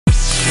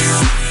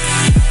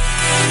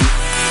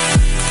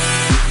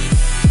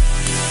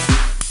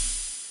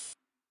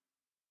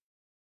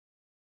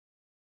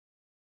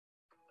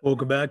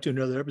Welcome back to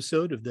another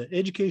episode of the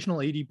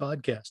Educational AD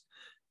Podcast.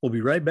 We'll be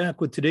right back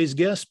with today's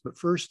guest, but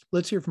first,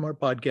 let's hear from our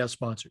podcast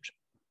sponsors.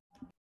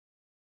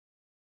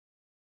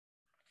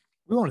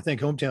 We want to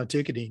thank Hometown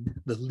Ticketing,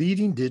 the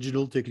leading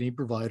digital ticketing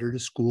provider to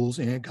schools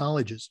and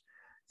colleges.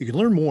 You can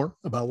learn more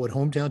about what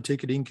Hometown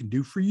Ticketing can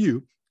do for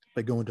you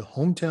by going to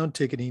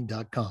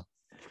hometownticketing.com.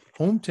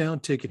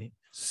 Hometown Ticketing,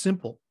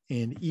 simple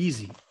and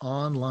easy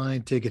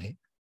online ticketing.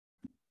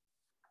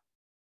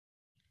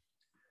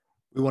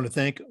 We want to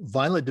thank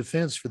Violet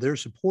Defense for their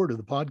support of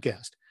the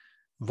podcast.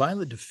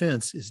 Violet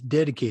Defense is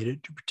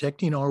dedicated to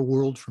protecting our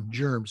world from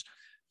germs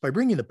by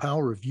bringing the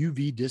power of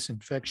UV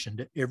disinfection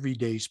to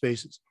everyday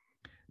spaces.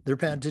 Their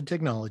patented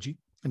technology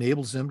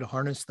enables them to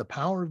harness the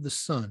power of the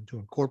sun to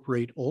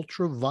incorporate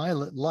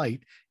ultraviolet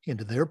light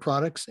into their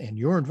products and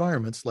your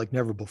environments like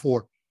never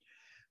before.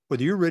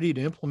 Whether you're ready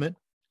to implement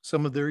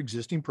some of their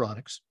existing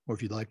products, or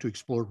if you'd like to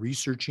explore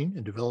researching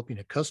and developing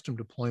a custom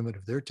deployment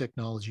of their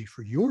technology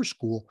for your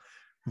school,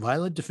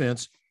 Violet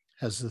Defense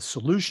has the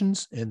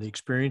solutions and the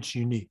experience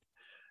you need.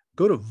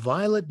 Go to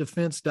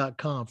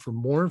violetdefense.com for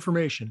more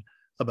information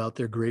about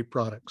their great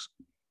products.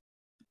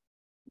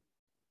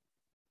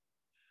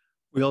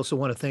 We also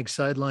want to thank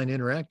Sideline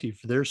Interactive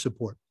for their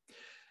support.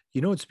 You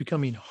know, it's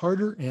becoming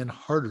harder and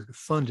harder to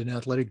fund an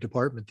athletic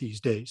department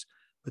these days,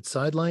 but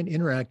Sideline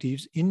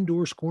Interactive's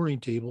indoor scoring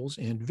tables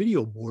and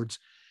video boards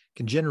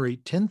can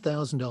generate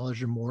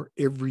 $10,000 or more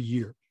every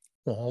year,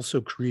 while also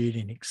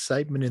creating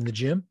excitement in the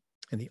gym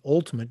and the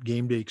ultimate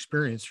game day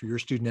experience for your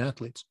student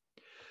athletes.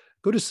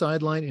 Go to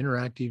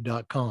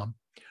sidelineinteractive.com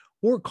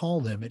or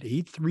call them at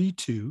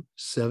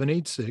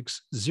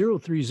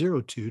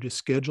 832-786-0302 to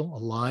schedule a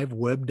live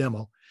web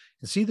demo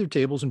and see their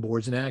tables and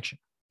boards in action.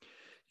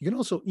 You can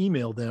also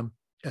email them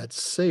at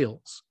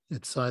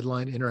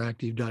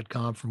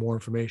sales@sidelineinteractive.com for more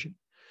information.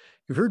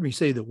 You've heard me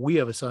say that we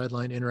have a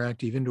Sideline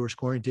Interactive indoor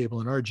scoring table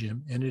in our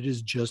gym, and it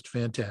is just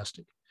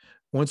fantastic.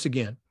 Once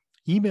again,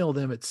 email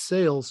them at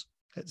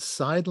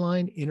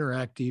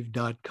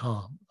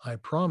sales@sidelineinteractive.com. I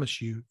promise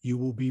you, you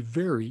will be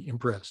very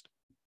impressed.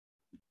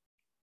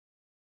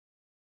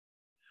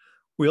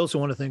 We also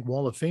want to thank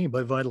Wall of Fame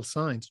by Vital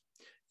Signs.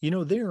 You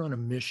know, they're on a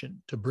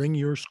mission to bring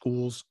your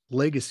school's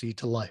legacy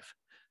to life.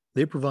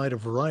 They provide a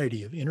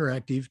variety of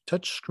interactive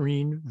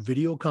touchscreen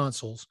video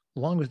consoles,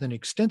 along with an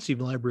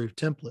extensive library of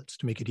templates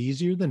to make it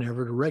easier than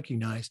ever to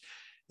recognize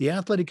the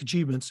athletic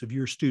achievements of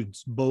your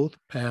students, both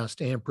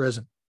past and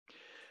present.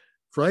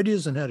 For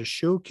ideas on how to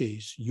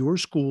showcase your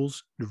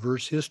school's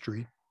diverse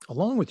history,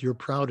 along with your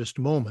proudest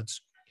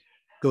moments,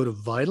 go to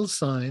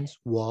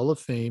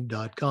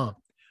vitalsignswalloffame.com,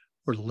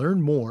 or to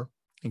learn more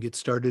and get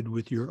started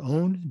with your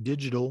own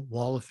digital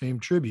Wall of Fame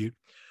tribute,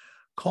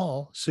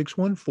 call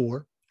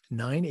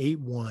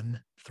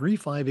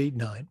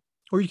 614-981-3589,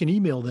 or you can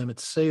email them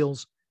at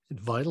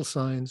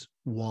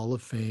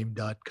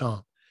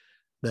sales@vitalsignswalloffame.com.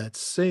 That's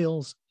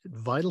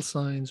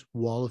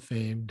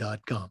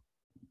sales@vitalsignswalloffame.com.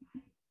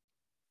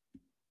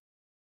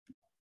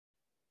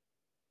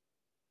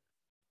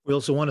 We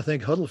also want to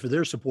thank Hudl for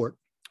their support.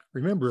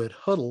 Remember, at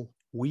Hudl,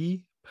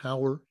 we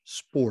power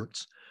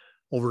sports.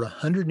 Over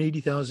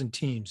 180,000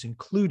 teams,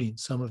 including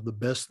some of the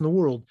best in the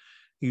world,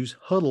 use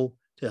Hudl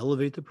to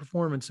elevate the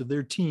performance of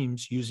their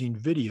teams using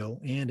video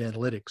and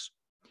analytics.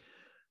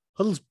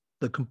 Hudl's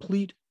the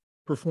complete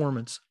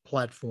performance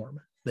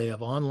platform. They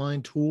have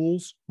online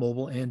tools,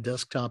 mobile and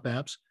desktop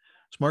apps,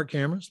 smart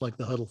cameras like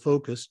the Hudl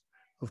Focus.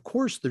 Of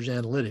course, there's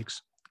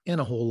analytics and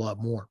a whole lot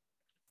more.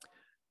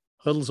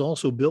 Hudl's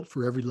also built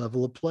for every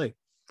level of play,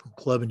 from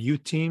club and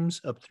youth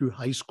teams up through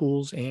high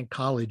schools and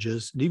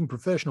colleges, and even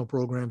professional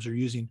programs are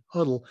using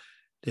Hudl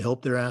to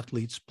help their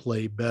athletes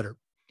play better.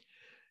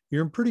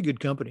 You're in pretty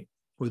good company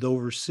with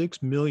over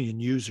 6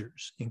 million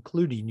users,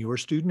 including your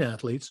student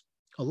athletes,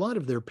 a lot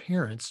of their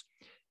parents,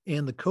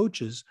 and the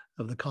coaches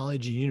of the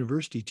college and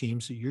university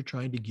teams that you're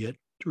trying to get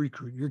to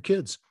recruit your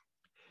kids.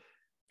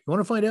 If you want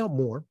to find out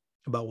more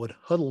about what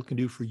Hudl can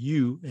do for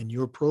you and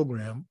your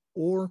program,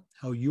 or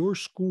how your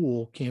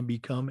school can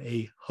become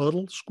a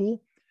Hudl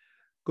school,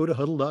 go to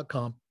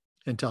hudl.com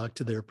and talk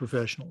to their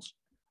professionals.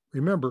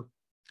 Remember,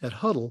 at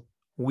Hudl,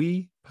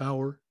 we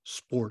power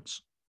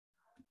sports.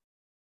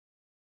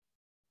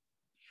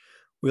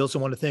 We also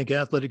want to thank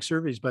Athletic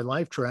Surveys by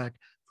Lifetrack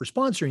for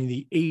sponsoring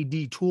the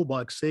AD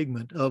Toolbox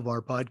segment of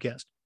our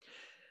podcast.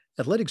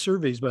 Athletic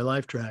Surveys by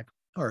Lifetrack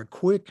are a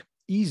quick,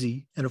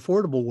 easy, and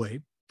affordable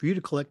way for you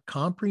to collect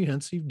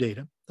comprehensive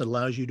data that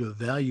allows you to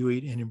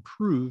evaluate and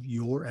improve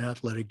your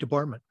athletic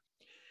department.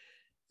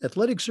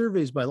 Athletic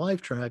Surveys by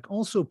Lifetrack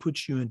also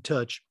puts you in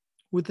touch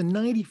with the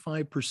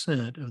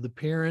 95% of the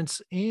parents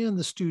and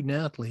the student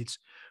athletes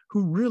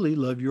who really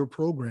love your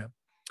program,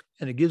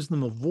 and it gives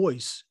them a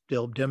voice to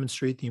help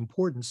demonstrate the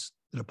importance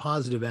that a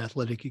positive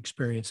athletic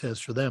experience has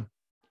for them.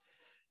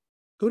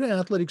 Go to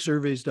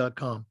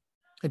athleticsurveys.com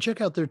and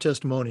check out their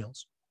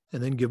testimonials,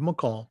 and then give them a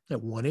call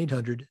at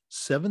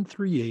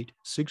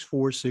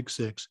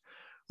 1-800-738-6466,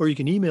 or you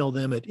can email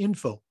them at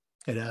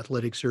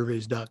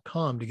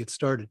info@athleticsurveys.com to get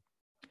started.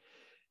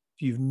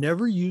 If you've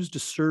never used a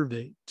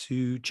survey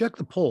to check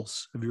the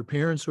pulse of your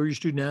parents or your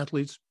student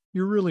athletes,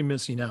 you're really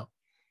missing out.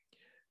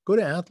 Go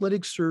to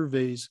Athletic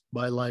Surveys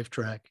by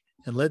Lifetrack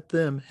and let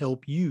them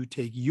help you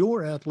take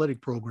your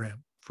athletic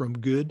program from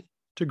good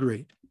to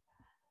great.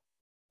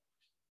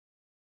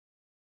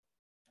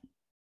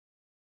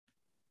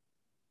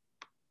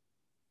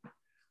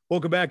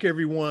 Welcome back,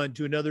 everyone,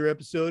 to another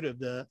episode of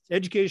the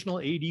Educational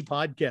AD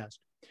Podcast.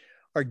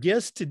 Our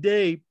guest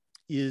today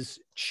is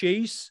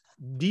Chase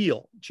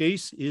Deal.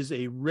 Chase is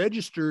a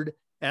registered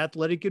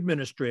athletic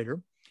administrator,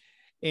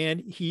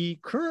 and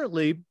he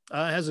currently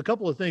has a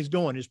couple of things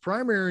going. His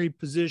primary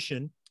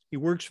position, he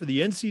works for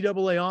the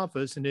NCAA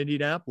office in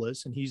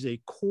Indianapolis, and he's a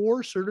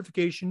core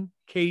certification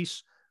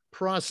case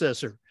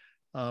processor.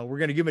 We're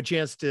going to give him a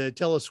chance to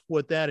tell us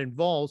what that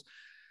involves.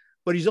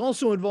 But he's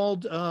also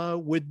involved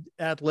with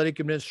athletic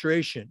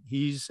administration.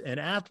 He's an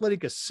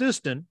athletic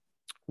assistant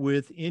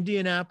with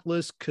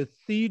Indianapolis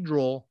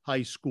Cathedral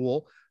High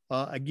School.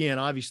 Again,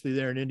 obviously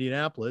they're in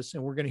Indianapolis,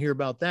 and we're going to hear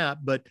about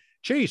that. But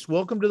Chase,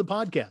 welcome to the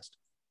podcast.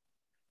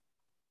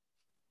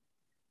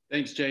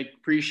 Thanks, Jake.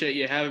 Appreciate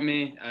you having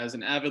me. As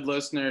an avid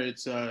listener,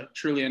 it's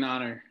truly an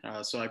honor.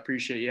 So I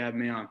appreciate you having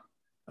me on.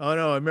 Oh,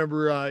 no, I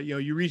remember,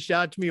 you reached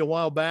out to me a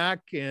while back,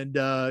 and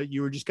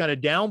you were just kind of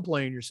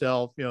downplaying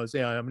yourself,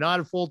 saying, I'm not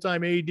a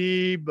full-time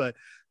AD, but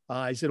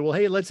I said, well,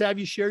 hey, let's have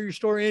you share your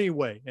story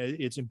anyway.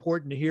 It's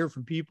important to hear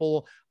from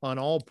people on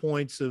all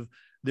points of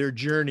their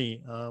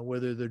journey,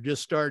 whether they're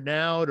just starting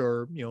out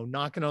or,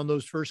 knocking on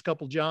those first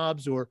couple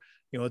jobs, or,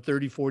 a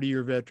 30,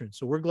 40-year veteran.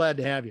 So we're glad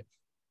to have you.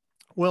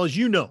 Well, as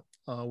you know,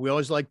 we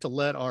always like to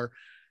let our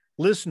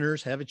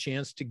listeners have a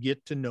chance to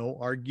get to know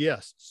our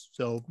guests.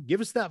 So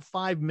give us that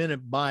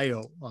 5-minute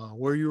bio,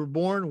 where you were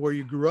born, where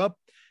you grew up,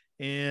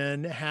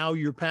 and how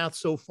your path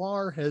so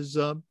far has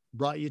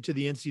brought you to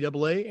the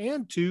NCAA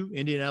and to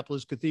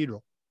Indianapolis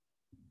Cathedral.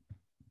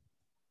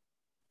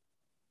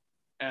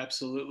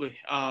 Absolutely.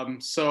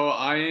 So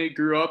I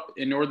grew up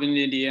in northern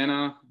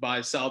Indiana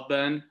by South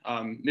Bend,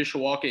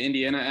 Mishawaka,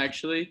 Indiana,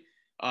 actually.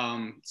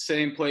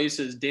 Same place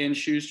as Dan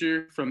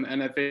Schuster from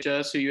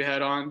NFHS, who you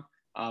had on.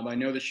 I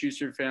know the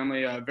Schuster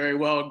family very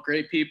well,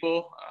 great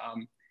people.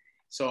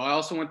 So I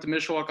also went to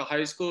Mishawaka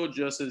High School,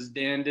 just as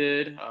Dan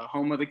did,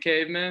 home of the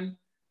Cavemen.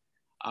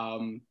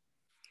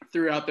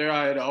 Throughout there,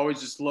 I had always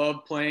just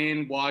loved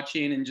playing,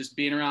 watching, and just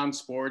being around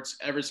sports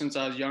ever since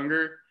I was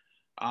younger.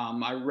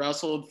 I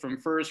wrestled from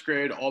first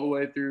grade all the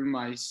way through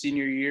my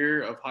senior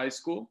year of high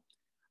school.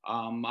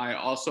 I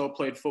also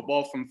played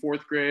football from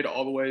fourth grade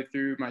all the way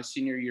through my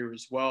senior year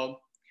as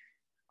well.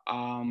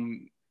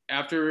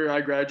 After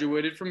I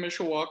graduated from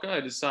Mishawaka, I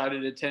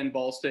decided to attend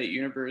Ball State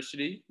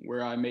University,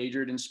 where I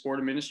majored in sport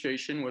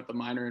administration with a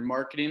minor in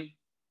marketing.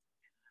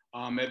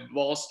 At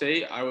Ball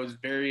State, I was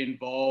very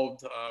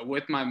involved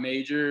with my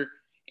major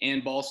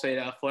and Ball State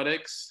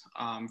athletics.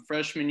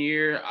 Freshman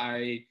year,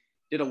 I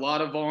did a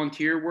lot of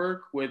volunteer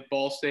work with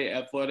Ball State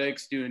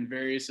athletics, doing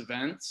various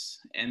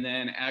events. And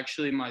then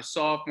actually my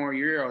sophomore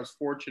year, I was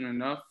fortunate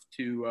enough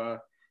to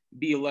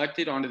be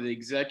elected onto the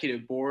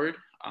executive board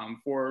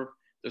for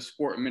the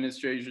Sport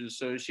Administrators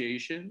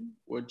Association,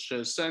 which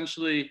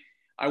essentially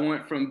I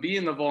went from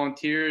being the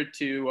volunteer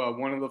to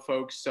one of the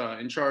folks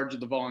in charge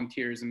of the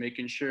volunteers and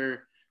making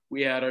sure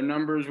we had our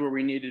numbers where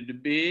we needed to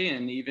be,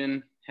 and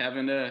even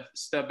having to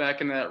step back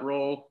in that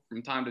role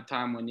from time to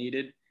time when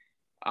needed.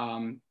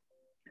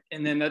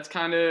 And then that's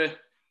kind of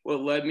what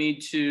led me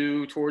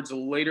towards the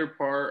later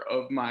part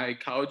of my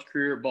college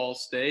career at Ball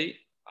State.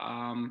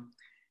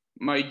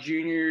 My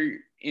junior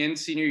and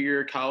senior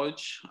year of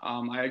college,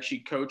 I actually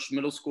coached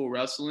middle school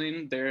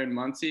wrestling there in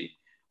Muncie,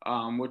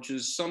 which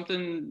is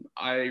something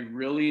I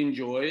really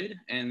enjoyed,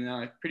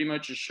 and pretty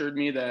much assured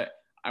me that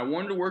I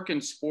wanted to work in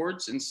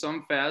sports in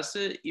some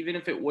facet, even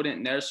if it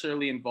wouldn't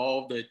necessarily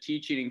involve the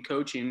teaching and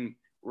coaching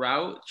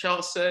route,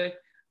 shall say.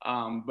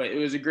 But it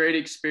was a great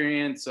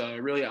experience,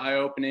 really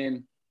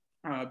eye-opening,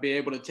 be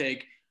able to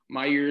take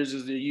my years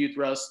as a youth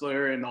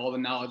wrestler and all the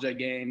knowledge I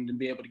gained and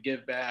be able to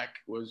give back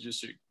was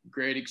just a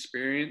great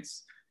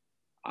experience.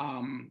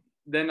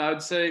 Then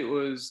I'd say it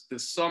was the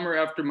summer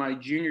after my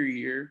junior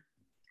year,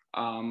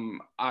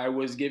 I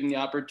was given the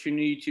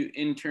opportunity to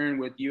intern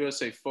with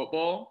USA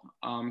Football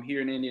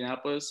here in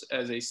Indianapolis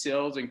as a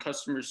sales and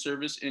customer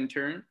service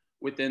intern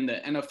within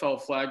the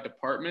NFL flag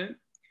department.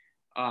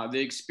 The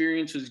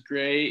experience was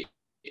great,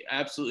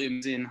 absolutely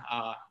amazing.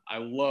 I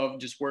love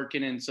just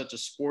working in such a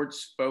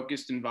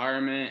sports-focused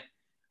environment.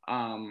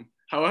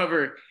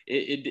 However,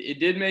 it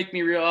did make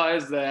me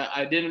realize that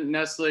I didn't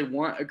necessarily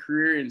want a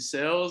career in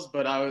sales,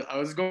 but I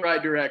was going the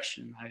right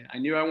direction. I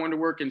knew I wanted to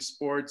work in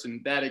sports,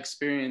 and that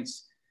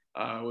experience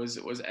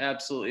was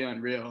absolutely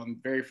unreal. I'm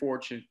very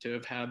fortunate to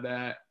have had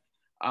that.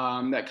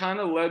 That kind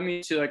of led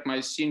me to like my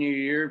senior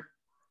year.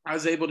 I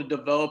was able to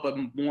develop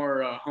a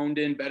more honed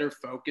in, better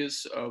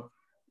focus of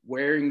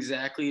where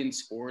exactly in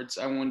sports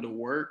I wanted to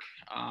work.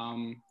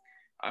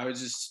 I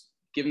was just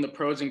given the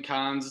pros and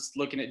cons,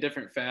 looking at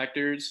different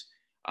factors.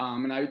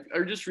 And I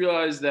just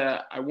realized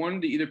that I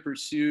wanted to either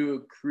pursue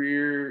a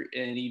career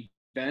in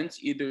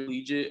events, either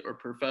collegiate or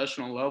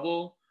professional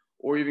level,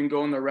 or even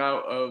go in the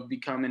route of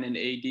becoming an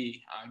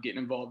AD,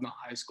 getting involved in the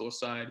high school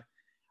side.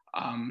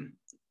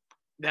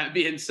 That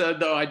being said,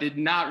 though, I did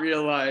not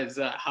realize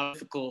how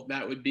difficult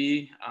that would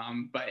be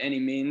by any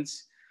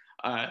means.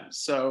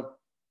 So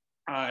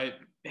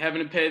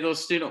having to pay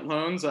those student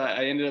loans,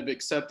 I ended up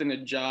accepting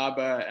a job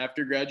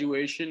after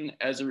graduation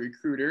as a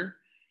recruiter.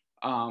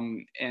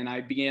 And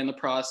I began the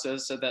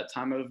process at that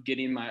time of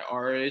getting my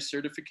RA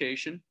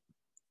certification.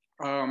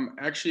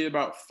 Actually,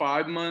 about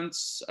 5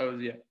 months,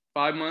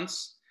 5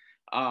 months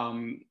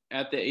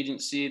at the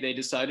agency, they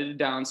decided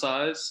to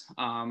downsize,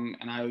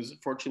 and I was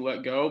fortunately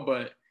let go,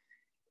 but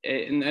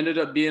it ended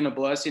up being a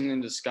blessing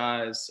in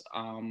disguise.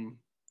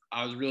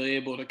 I was really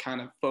able to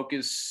kind of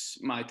focus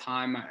my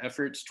time, my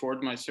efforts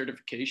toward my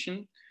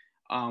certification,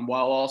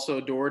 while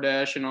also door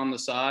dashing on the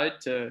side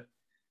to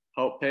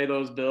help pay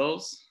those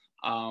bills.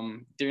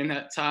 During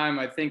that time,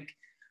 I think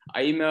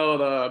I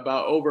emailed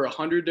about over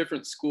 100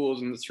 different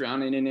schools in the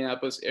surrounding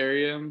Indianapolis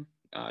area,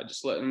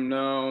 just letting them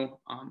know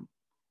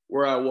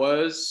where I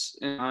was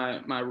in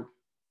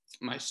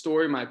my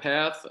story, my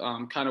path,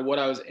 kind of what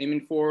I was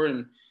aiming for,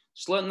 and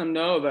just letting them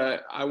know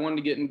that I wanted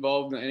to get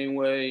involved in any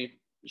way,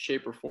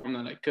 shape, or form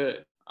that I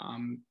could.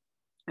 And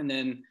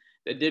then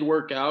it did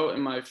work out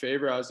in my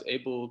favor. I was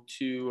able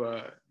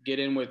to get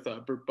in with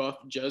Brebeuf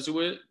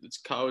Jesuit. It's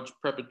a college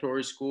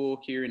preparatory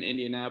school here in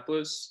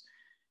Indianapolis.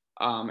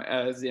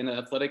 As an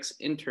athletics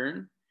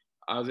intern,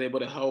 I was able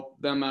to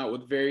help them out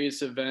with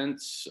various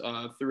events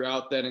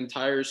throughout that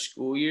entire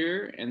school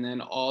year, and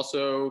then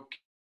also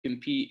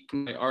compete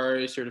my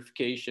RA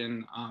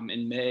certification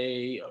in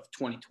May of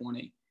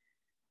 2020.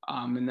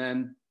 And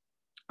then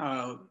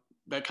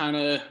that kind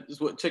of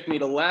is what took me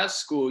to last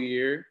school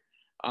year.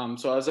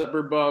 So I was at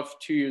Brebeuf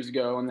 2 years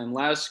ago, and then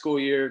last school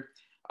year,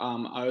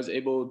 I was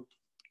able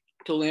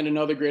to land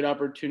another great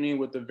opportunity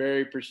with a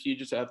very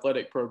prestigious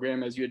athletic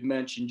program, as you had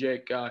mentioned,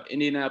 Jake,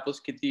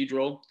 Indianapolis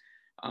Cathedral,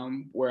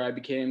 where I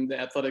became the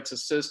athletics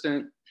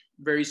assistant,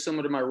 very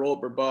similar to my role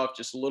at Brebeuf,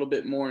 just a little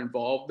bit more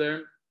involved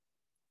there.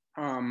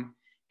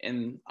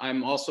 And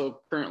I'm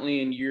also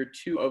currently in year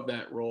 2 of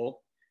that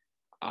role.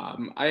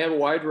 I have a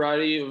wide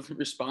variety of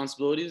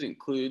responsibilities,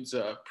 includes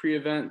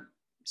pre-event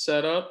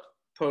setup,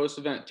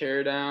 post-event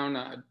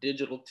teardown,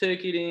 digital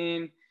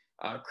ticketing,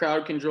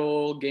 crowd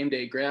control, game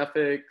day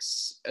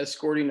graphics,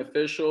 escorting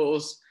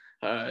officials,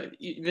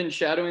 even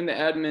shadowing the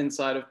admin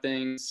side of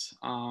things.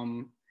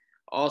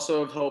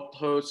 Also have helped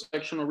host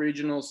sectional,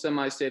 regional,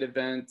 semi-state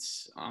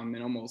events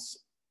in almost,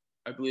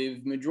 I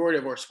believe, majority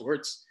of our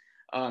sports.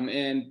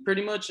 And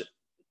pretty much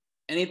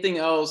anything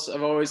else,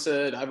 I've always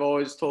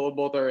told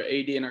both our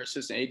AD and our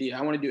assistant AD,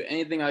 I want to do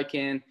anything I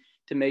can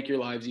to make your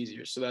lives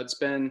easier. So that's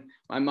been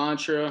my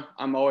mantra.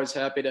 I'm always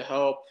happy to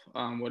help,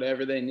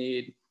 whatever they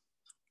need.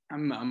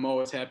 I'm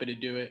always happy to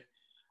do it.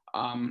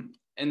 And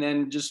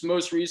then just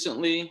most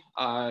recently,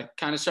 I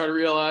kind of started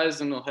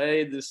realizing, well,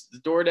 hey, this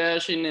door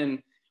dashing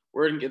and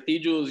working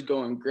Cathedral is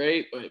going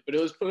great, but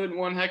it was putting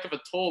one heck of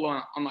a toll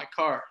on my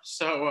car.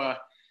 So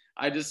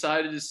I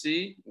decided to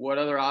see what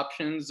other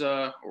options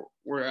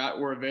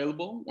were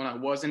available when I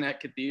wasn't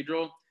at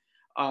Cathedral.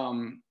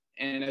 And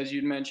as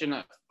you mentioned,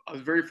 I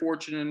was very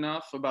fortunate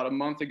enough about a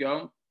month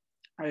ago,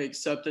 I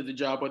accepted the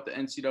job with the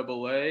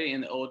NCAA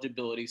in the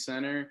Eligibility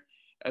Center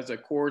as a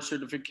core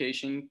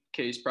certification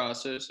case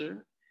processor.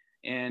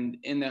 And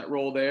in that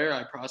role there,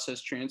 I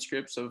process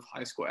transcripts of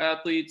high school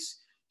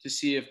athletes to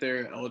see if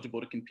they're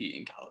eligible to compete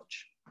in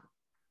college.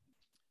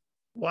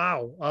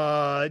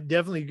 Wow.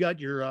 Definitely got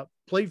your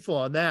plate full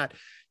on that.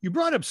 You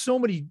brought up so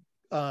many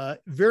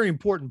very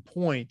important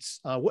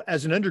points.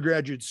 As an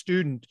undergraduate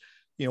student,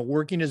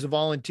 working as a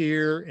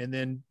volunteer and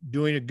then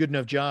doing a good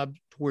enough job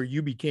to where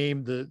you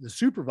became the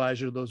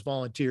supervisor of those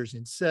volunteers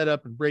in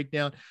setup and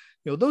breakdown.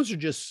 Those are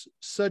just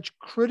such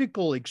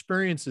critical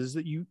experiences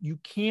that you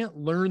can't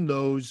learn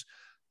those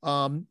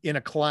in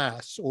a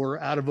class or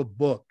out of a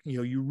book.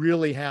 You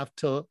really have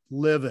to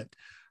live it.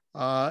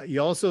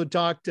 You also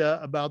talked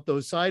about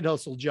those side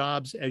hustle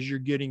jobs as you're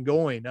getting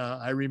going.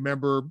 I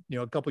remember,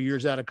 a couple of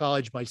years out of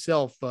college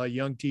myself, a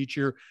young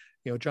teacher,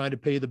 trying to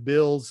pay the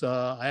bills.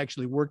 I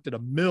actually worked at a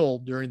mill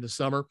during the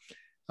summer.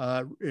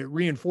 It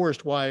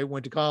reinforced why I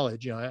went to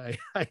college. I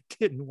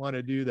didn't want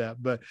to do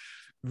that, but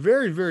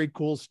very, very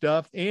cool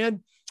stuff.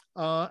 And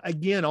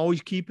again,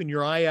 always keeping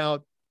your eye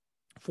out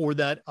for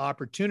that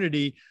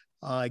opportunity,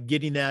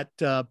 getting that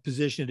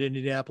position at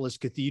Indianapolis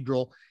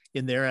Cathedral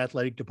in their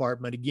athletic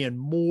department. Again,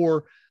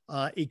 more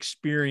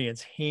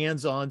experience,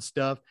 hands-on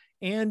stuff,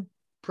 and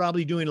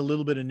probably doing a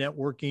little bit of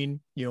networking,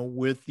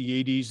 with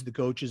the ADs, the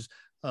coaches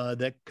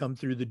that come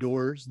through the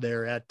doors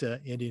there at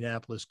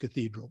Indianapolis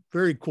Cathedral.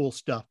 Very cool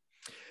stuff.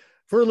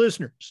 For our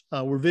listeners,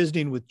 we're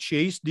visiting with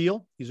Chase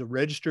Deal. He's a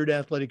registered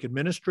athletic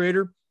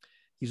administrator.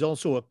 He's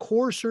also a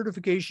core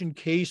certification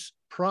case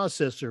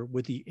processor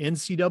with the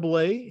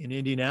NCAA in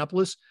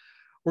Indianapolis.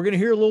 We're going to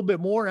hear a little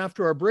bit more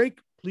after our break.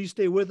 Please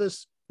stay with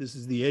us. This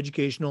is the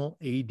Educational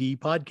AD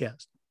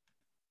Podcast.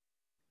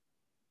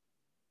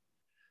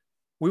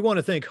 We want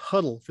to thank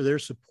Hudl for their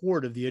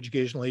support of the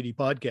Educational AD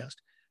Podcast.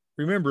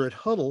 Remember, at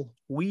Hudl,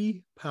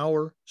 we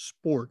power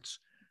sports.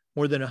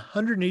 More than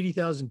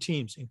 180,000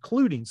 teams,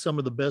 including some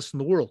of the best in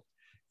the world.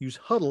 use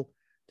Huddle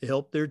to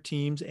help their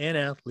teams and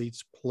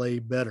athletes play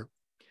better.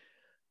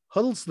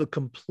 Huddle's the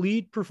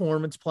complete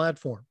performance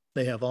platform.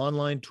 They have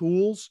online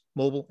tools,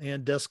 mobile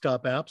and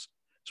desktop apps,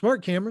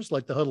 smart cameras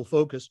like the Huddle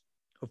Focus.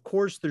 Of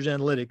course, there's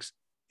analytics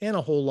and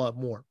a whole lot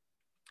more.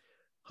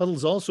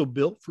 Huddle's also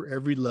built for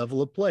every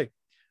level of play.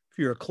 If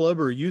you're a club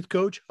or a youth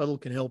coach, Huddle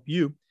can help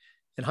you.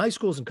 And high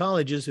schools and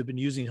colleges have been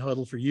using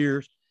Huddle for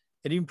years,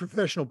 and even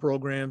professional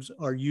programs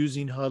are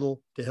using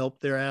Huddle to help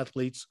their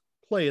athletes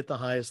play at the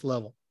highest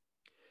level.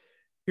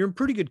 You're in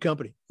pretty good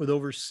company with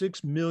over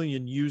 6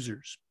 million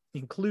users,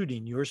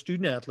 including your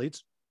student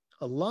athletes,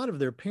 a lot of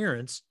their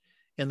parents,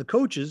 and the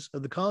coaches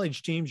of the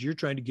college teams you're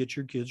trying to get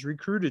your kids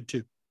recruited to.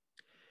 If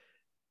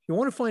you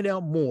want to find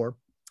out more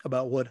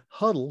about what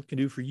Huddle can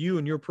do for you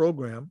and your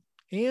program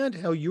and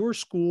how your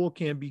school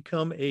can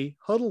become a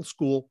Huddle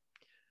school,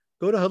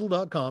 go to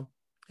huddle.com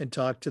and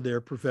talk to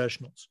their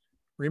professionals.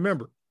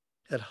 Remember,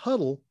 at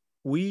Huddle,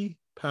 we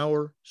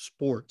power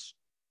sports.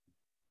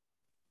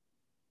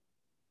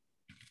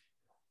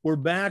 We're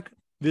back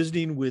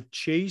visiting with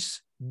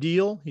Chase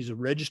Deal. He's a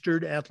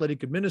registered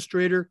athletic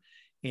administrator,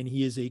 and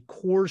he is a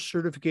core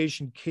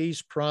certification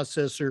case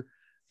processor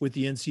with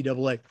the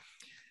NCAA.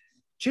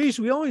 Chase,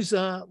 we always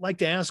like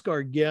to ask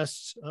our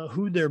guests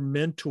who their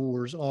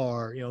mentors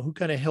are, who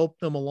kind of help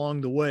them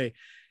along the way.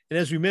 And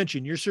as we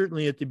mentioned, you're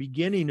certainly at the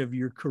beginning of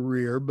your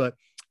career, but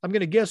I'm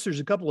going to guess there's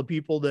a couple of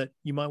people that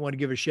you might want to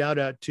give a shout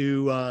out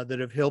to that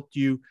have helped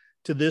you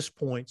to this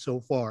point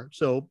so far.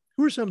 So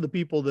who are some of the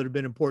people that have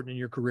been important in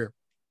your career?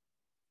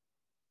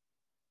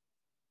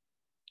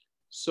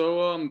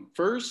 So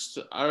first,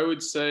 I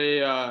would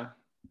say, I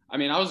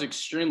was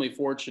extremely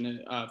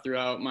fortunate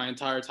throughout my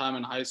entire time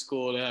in high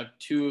school to have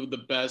two of the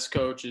best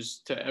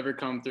coaches to ever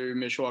come through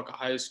Mishawaka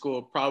High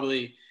School,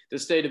 probably the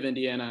state of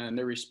Indiana in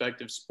their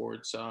respective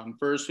sports.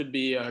 First would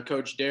be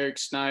Coach Derek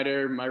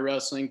Snyder, my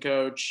wrestling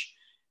coach,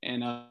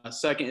 and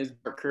second is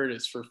Bart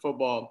Curtis for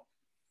football.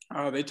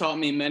 They taught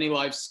me many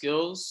life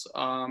skills,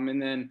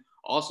 and then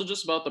also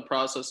just about the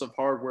process of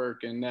hard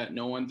work and that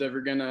no one's ever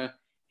going to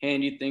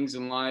hand you things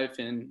in life,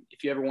 and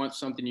if you ever want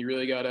something, you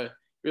really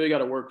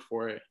gotta work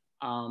for it.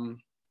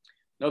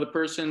 Another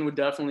person would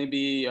definitely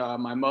be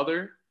my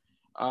mother.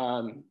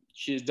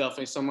 She is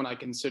definitely someone I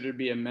consider to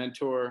be a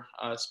mentor,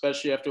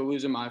 especially after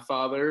losing my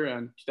father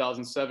in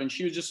 2007.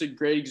 She was just a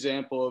great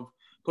example of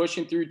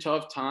pushing through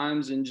tough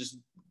times and just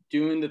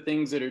doing the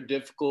things that are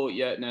difficult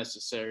yet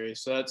necessary.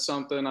 So that's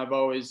something I've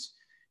always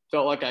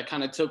felt like I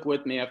kind of took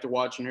with me after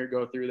watching her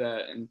go through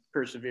that and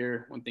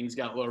persevere when things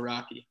got a little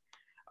rocky.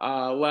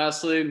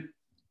 Lastly,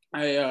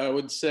 I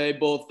would say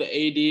both the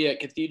AD at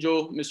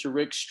Cathedral, Mr.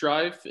 Rick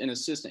Strife, and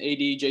assistant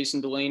AD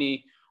Jason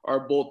Delaney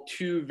are both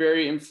two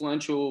very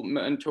influential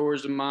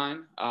mentors of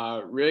mine.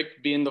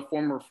 Rick, being the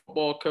former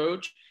football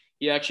coach,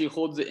 he actually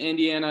holds the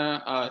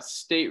Indiana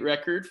state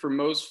record for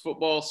most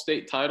football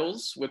state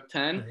titles with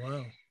 10. Oh,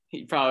 wow.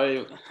 He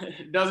probably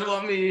doesn't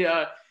want me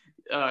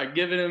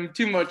giving him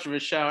too much of a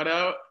shout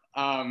out.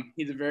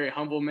 He's a very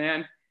humble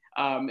man.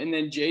 And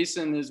then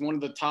Jason is one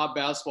of the top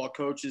basketball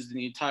coaches in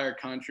the entire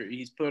country.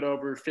 He's put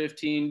over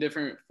 15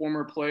 different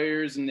former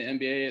players in the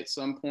NBA at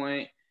some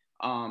point.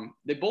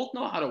 They both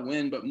know how to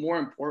win, but more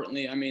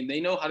importantly, they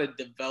know how to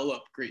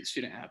develop great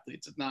student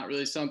athletes. It's not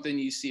really something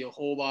you see a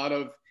whole lot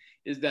of,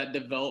 is that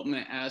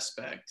development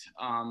aspect.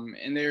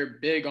 And they're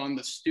big on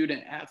the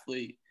student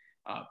athlete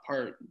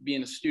part,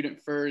 being a student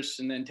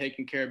first and then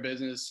taking care of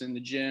business in the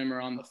gym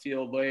or on the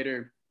field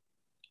later.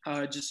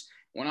 Just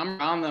when I'm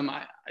around them,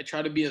 I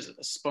try to be a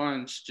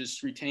sponge,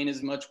 just retain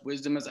as much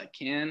wisdom as I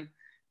can.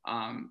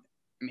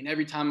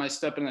 Every time I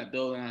step in that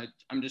building,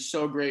 I'm just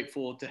so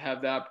grateful to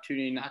have the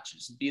opportunity not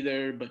just be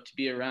there, but to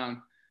be around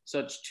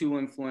such two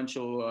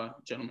influential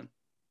gentlemen.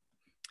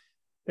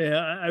 Yeah,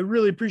 I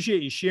really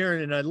appreciate you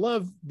sharing, and I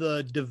love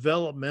the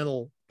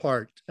developmental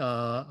part.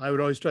 I would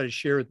always try to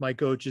share with my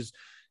coaches,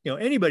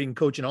 anybody can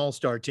coach an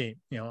all-star team.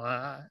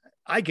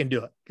 I can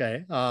do it.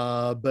 Okay.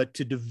 But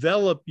to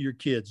develop your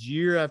kids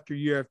year after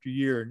year after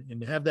year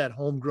and have that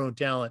homegrown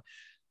talent,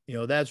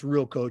 that's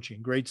real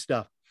coaching. Great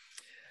stuff.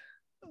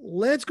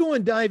 Let's go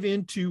and dive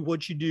into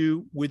what you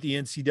do with the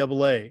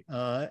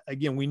NCAA.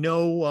 Again, we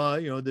know,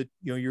 that,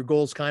 your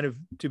goal is kind of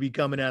to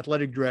become an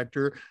athletic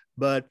director,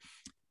 but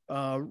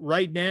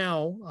right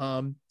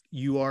now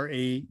you are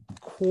a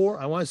core,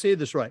 I want to say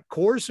this right,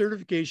 core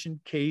certification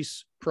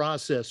case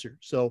processor.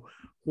 So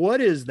what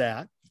is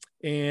that?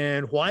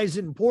 And why is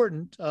it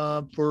important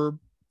for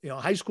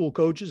high school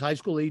coaches, high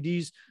school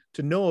ADs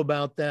to know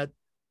about that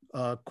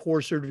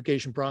core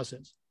certification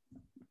process?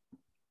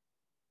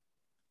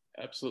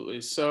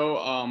 Absolutely.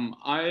 So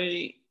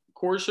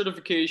core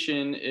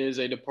certification is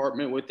a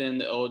department within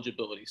the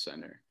Eligibility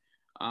Center.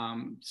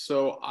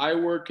 So I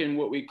work in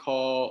what we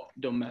call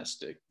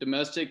domestic.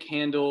 Domestic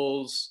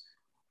handles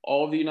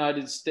all of the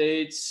United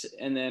States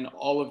and then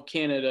all of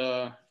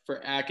Canada for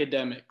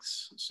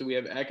academics. So we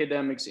have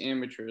academics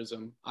and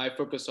amateurism. I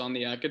focus on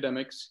the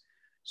academics.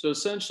 So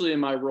essentially in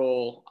my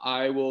role,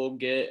 I will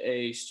get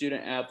a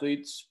student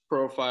athlete's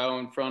profile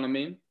in front of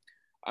me.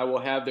 I will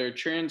have their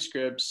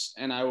transcripts,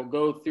 and I will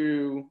go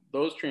through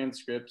those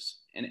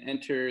transcripts and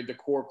enter the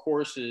core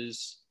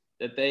courses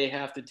that they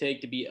have to take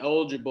to be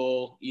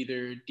eligible,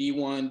 either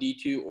D1,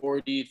 D2,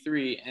 or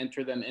D3,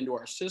 enter them into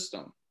our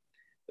system.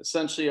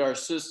 Essentially, our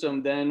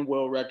system then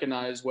will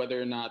recognize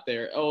whether or not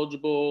they're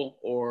eligible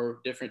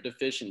or different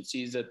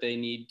deficiencies that they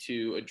need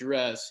to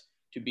address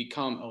to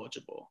become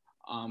eligible.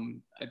 I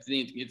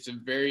think it's a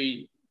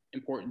very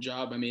important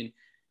job. I mean,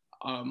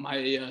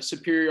 my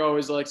superior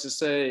always likes to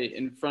say,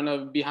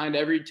 behind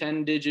every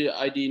 10-digit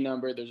ID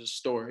number, there's a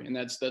story. And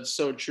that's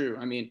so true.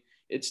 I mean,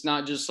 it's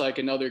not just like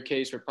another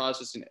case for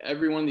processing.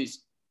 Every one of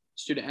these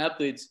student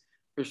athletes,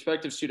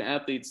 prospective student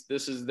athletes,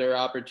 this is their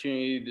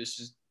opportunity. This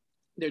is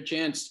their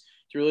chance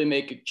to really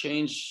make a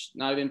change,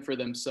 not even for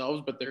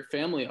themselves, but their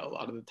family a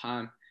lot of the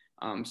time.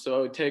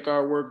 So take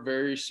our work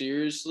very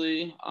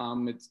seriously.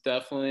 It's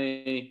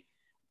definitely,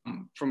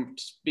 from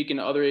speaking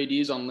to other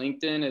ADs on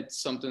LinkedIn,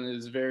 it's something that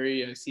is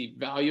very, I see,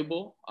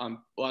 valuable. A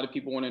lot of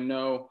people want to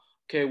know,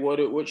 okay,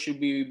 what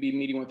should we be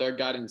meeting with our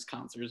guidance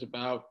counselors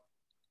about?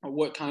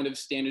 What kind of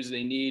standards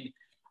they need?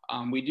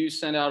 We do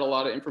send out a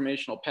lot of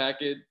informational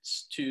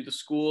packets to the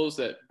schools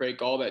that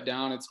break all that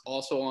down. It's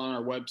also on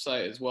our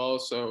website as well.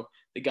 So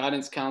the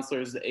guidance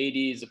counselors, the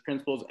ADs, the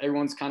principals,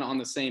 everyone's kind of on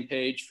the same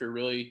page for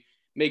really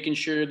making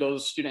sure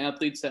those student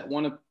athletes that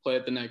want to play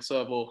at the next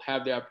level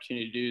have the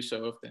opportunity to do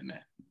so if they may.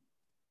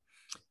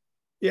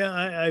 Yeah,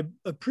 I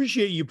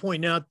appreciate you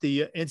pointing out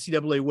the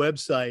NCAA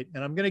website,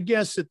 and I'm going to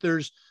guess that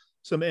there's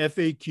some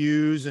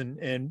FAQs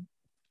and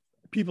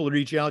people to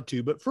reach out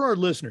to. But for our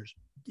listeners,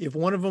 if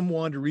one of them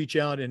wanted to reach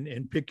out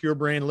and pick your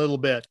brain a little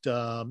bit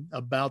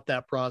about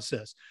that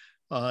process,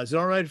 is it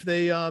all right if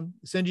they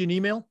send you an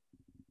email?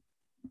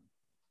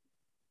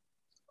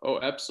 Oh,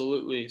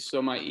 absolutely.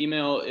 So my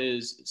email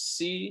is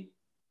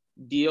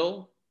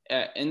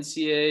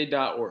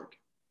cdeal@ncaa.org.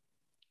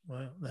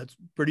 Well, that's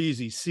pretty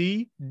easy.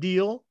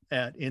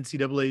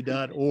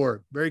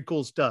 cdeal@ncaa.org. Very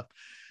cool stuff.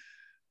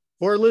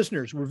 For our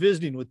listeners, we're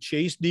visiting with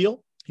Chase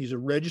Deal. He's a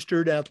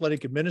registered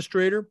athletic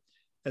administrator.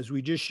 As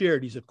we just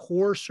shared, he's a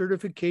core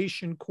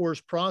certification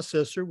course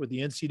processor with the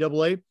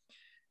NCAA,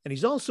 and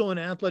he's also an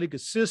athletic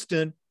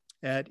assistant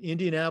at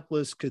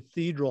Indianapolis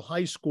Cathedral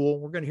High School.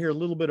 We're going to hear a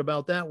little bit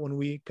about that when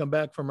we come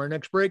back from our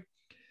next break.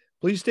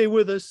 Please stay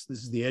with us.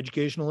 This is the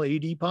Educational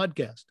AD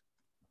Podcast.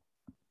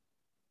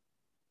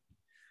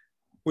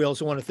 We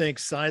also want to thank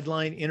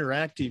Sideline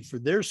Interactive for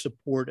their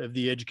support of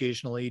the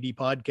Educational AD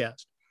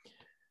Podcast.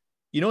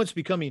 You know, it's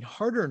becoming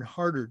harder and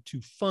harder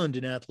to fund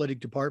an athletic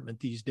department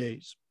these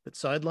days, but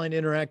Sideline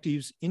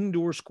Interactive's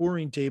indoor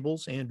scoring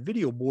tables and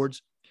video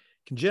boards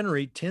can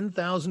generate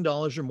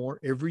 $10,000 or more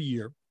every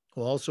year,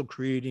 while also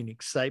creating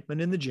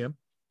excitement in the gym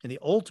and the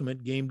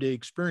ultimate game day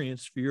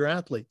experience for your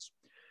athletes.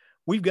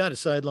 We've got a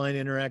Sideline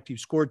Interactive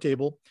score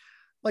table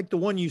like the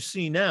one you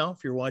see now,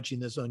 if you're watching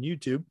this on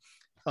YouTube,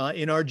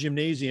 in our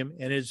gymnasium,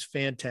 and it's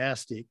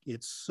fantastic.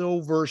 It's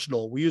so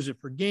versatile. We use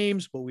it for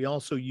games, but we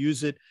also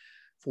use it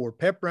for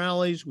pep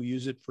rallies. We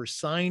use it for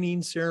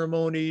signing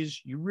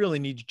ceremonies. You really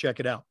need to check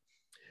it out.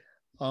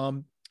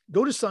 Go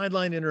to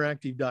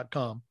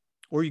sidelineinteractive.com,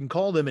 or you can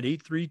call them at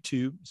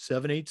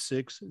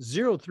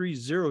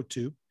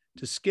 832-786-0302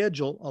 to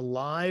schedule a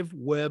live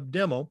web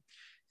demo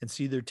and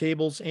see their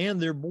tables and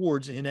their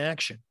boards in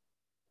action.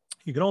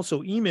 You can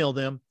also email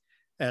them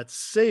at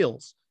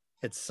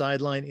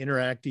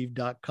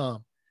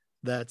sales@sidelineinteractive.com.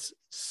 That's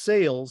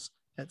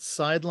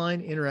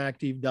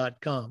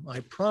sales@sidelineinteractive.com. I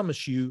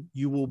promise you,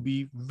 you will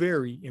be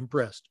very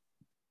impressed.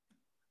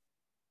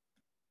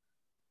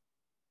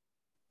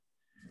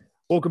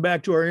 Welcome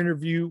back to our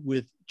interview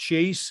with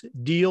Chase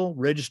Deal,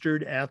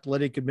 registered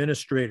athletic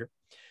administrator.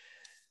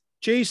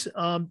 Chase,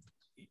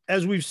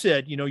 as we've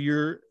said, you know,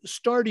 you're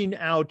starting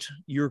out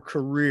your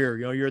career,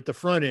 you know, you're at the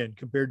front end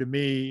compared to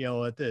me, you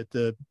know, at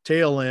the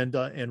tail end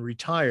and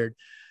retired.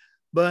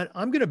 But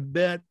I'm going to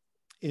bet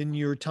in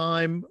your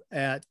time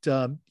at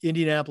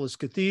Indianapolis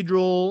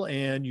Cathedral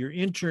and your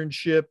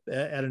internship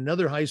at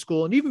another high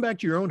school, and even back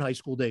to your own high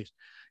school days,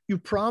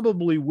 you've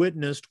probably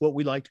witnessed what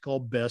we like to call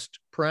best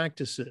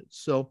practices.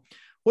 So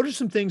what are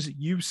some things that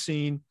you've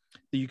seen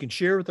that you can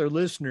share with our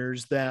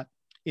listeners that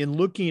in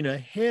looking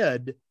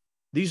ahead,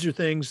 these are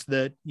things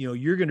that, you know,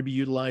 you're going to be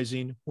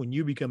utilizing when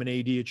you become an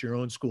AD at your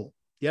own school?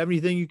 Do you have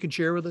anything you can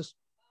share with us?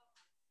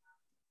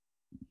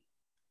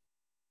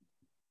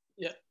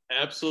 Yeah,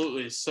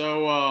 absolutely.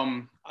 So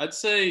I'd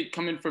say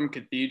coming from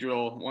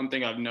Cathedral, one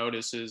thing I've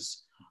noticed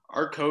is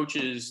our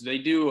coaches, they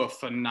do a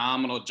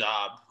phenomenal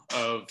job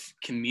of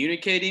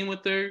communicating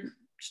with their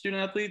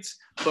student athletes,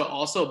 but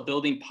also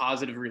building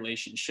positive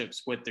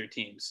relationships with their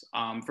teams.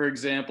 For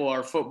example,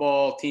 our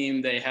football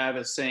team, they have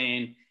a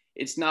saying,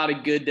 it's not a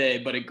good day,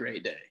 but a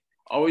great day.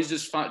 Always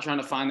just trying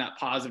to find that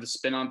positive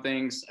spin on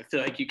things. I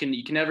feel like you can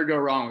never go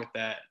wrong with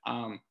that.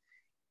 And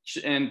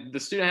the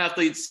student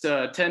athletes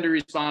tend to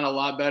respond a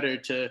lot better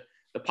to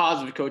the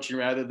positive coaching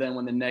rather than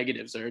when the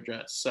negatives are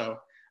addressed. So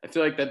I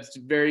feel like that's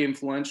very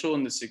influential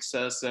in the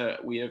success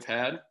that we have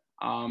had.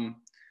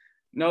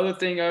 Another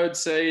thing I would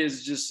say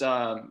is just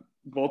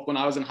both when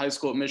I was in high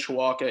school at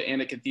Mishawaka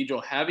and at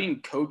Cathedral,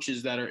 having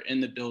coaches that are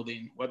in the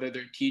building, whether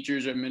they're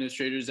teachers or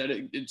administrators,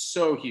 it's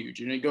so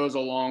huge and it goes a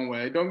long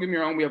way. Don't get me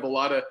wrong, we have a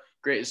lot of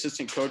great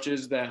assistant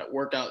coaches that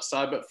work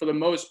outside, but for the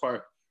most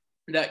part,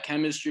 that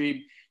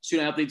chemistry,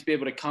 student athletes be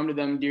able to come to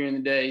them during the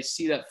day,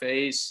 see that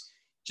face,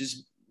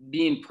 just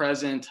being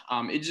present.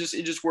 It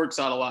just works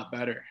out a lot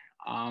better.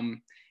 And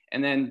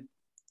then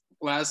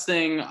last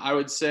thing I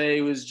would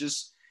say was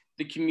just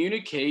the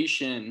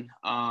communication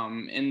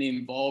and the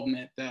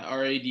involvement that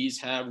our ADs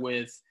have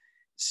with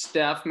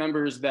staff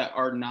members that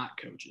are not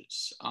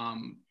coaches.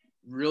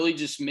 Really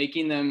just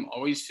making them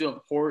always feel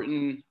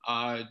important,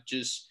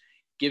 just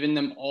giving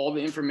them all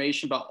the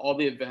information about all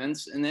the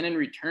events. And then in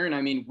return,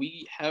 I mean,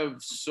 we have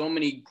so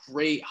many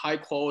great high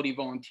quality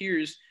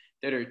volunteers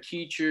that are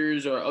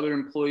teachers or other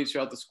employees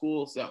throughout the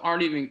schools that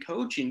aren't even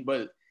coaching,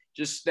 but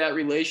just that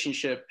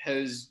relationship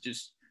has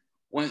just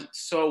went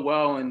so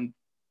well, and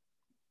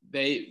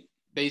they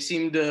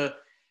seem to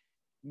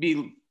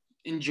be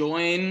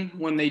enjoying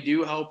when they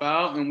do help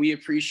out, and we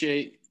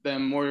appreciate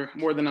them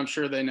more than I'm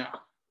sure they know.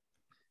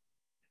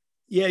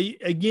 Yeah,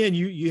 again,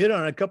 you hit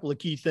on a couple of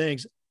key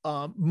things.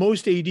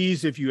 Most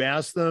ADs, if you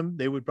ask them,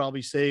 they would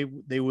probably say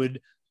they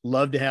would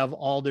love to have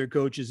all their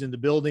coaches in the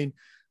building.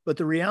 But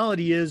the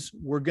reality is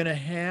we're going to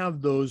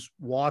have those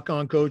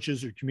walk-on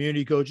coaches or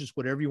community coaches,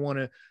 whatever you want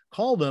to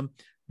call them,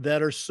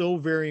 that are so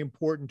very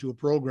important to a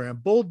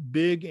program, both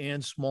big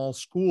and small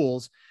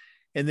schools.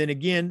 And then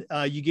again,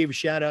 you gave a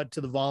shout out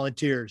to the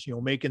volunteers,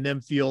 making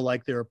them feel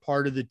like they're a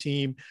part of the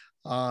team,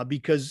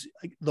 because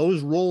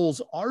those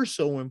roles are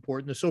so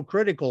important. They're so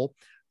critical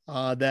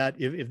that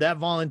if that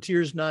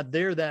volunteer is not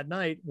there that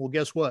night, well,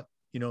 guess what?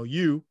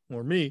 You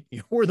or me,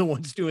 we're the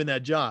ones doing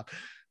that job.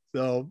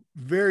 So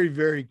very,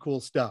 very cool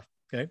stuff.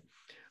 Okay.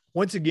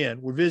 Once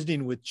again, we're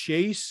visiting with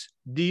Chase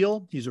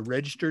Deal. He's a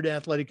registered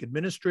athletic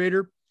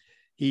administrator.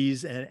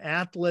 He's an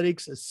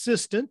athletics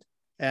assistant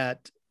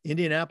at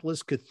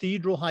Indianapolis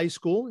Cathedral High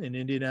School in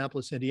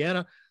Indianapolis,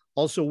 Indiana.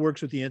 Also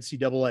works with the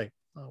NCAA.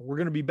 We're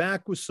going to be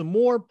back with some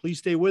more. Please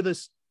stay with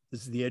us.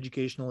 This is the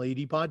Educational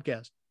AD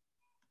Podcast.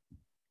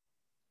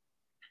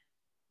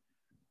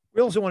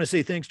 We also want to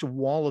say thanks to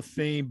Wall of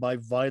Fame by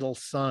Vital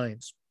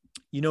Signs.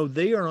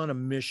 They are on a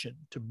mission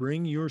to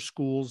bring your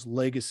school's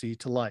legacy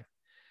to life.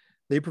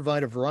 They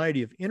provide a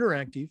variety of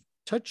interactive,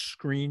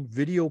 touchscreen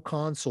video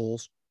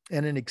consoles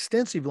and an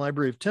extensive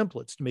library of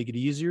templates to make it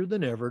easier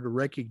than ever to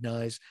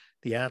recognize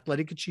the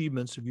athletic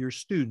achievements of your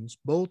students,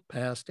 both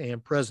past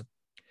and present.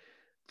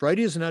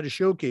 Friday is now to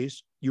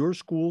showcase your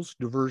school's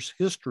diverse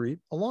history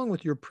along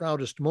with your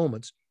proudest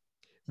moments.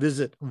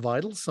 Visit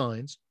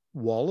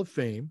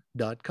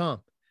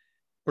vitalsignswalloffame.com.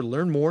 Or to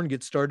learn more and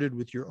get started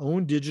with your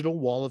own digital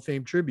Wall of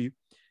Fame tribute,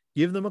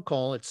 give them a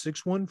call at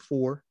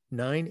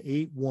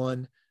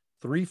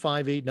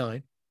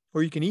 614-981-3589,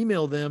 or you can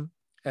email them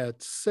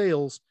at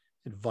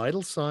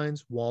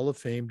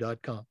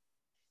sales@vitalsignswalloffame.com.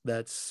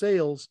 That's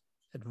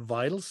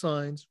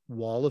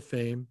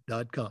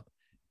sales@vitalsignswalloffame.com.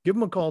 Give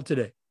them a call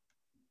today.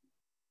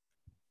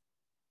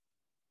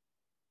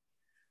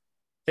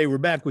 Hey, we're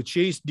back with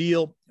Chase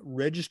Deal,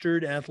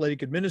 registered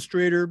athletic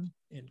administrator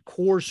and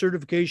core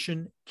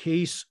certification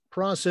case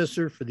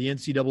processor for the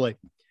NCAA.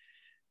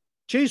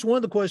 Chase, one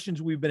of the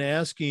questions we've been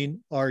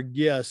asking our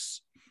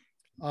guests,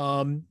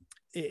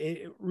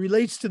 it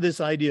relates to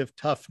this idea of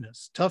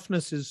toughness.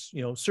 Toughness is,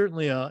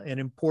 certainly an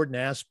important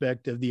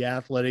aspect of the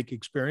athletic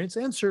experience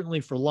and certainly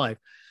for life.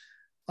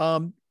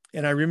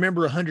 And I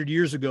remember 100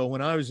 years ago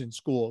when I was in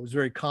school, it was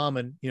very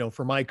common,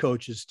 for my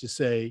coaches to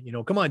say,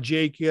 come on,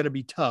 Jake, you got to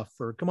be tough,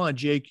 or come on,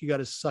 Jake, you got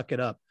to suck it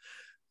up.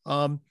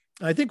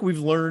 I think we've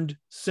learned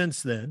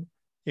since then,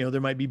 there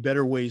might be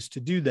better ways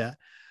to do that.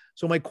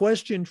 So my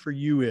question for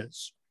you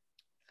is,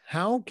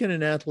 how can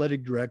an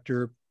athletic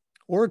director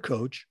or a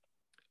coach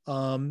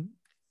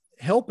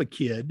help a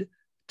kid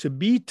to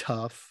be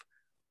tough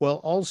while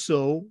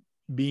also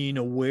being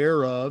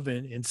aware of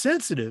and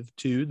sensitive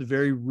to the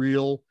very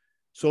real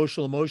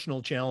social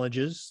emotional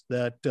challenges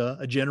that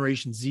a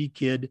Generation Z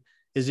kid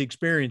is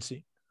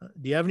experiencing?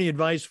 Do you have any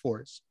advice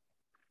for us?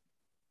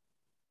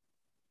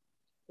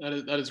 That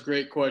is a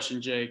great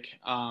question, Jake.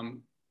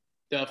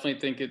 Definitely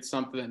think it's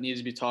something that needs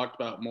to be talked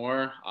about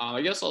more.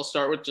 I guess I'll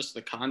start with just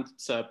the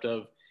concept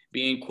of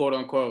being quote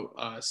unquote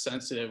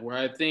sensitive, where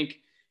I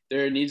think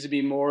there needs to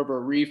be more of a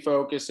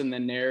refocus in the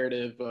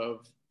narrative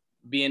of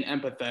being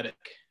empathetic.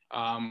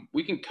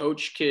 We can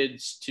coach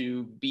kids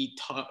to be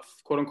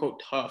tough, quote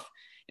unquote tough,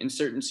 in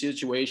certain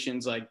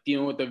situations, like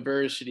dealing with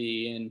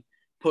adversity and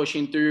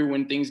pushing through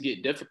when things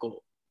get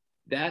difficult.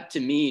 That to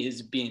me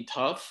is being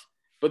tough.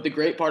 But the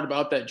great part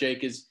about that,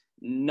 Jake, is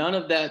none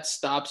of that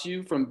stops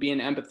you from being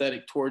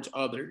empathetic towards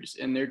others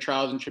and their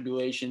trials and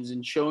tribulations,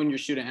 and showing your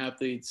student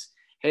athletes,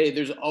 hey,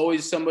 there's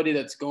always somebody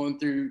that's going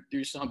through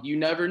something. You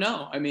never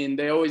know. I mean,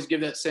 they always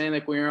give that saying,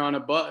 like when you're on a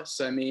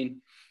bus, I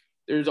mean,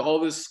 there's all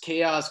this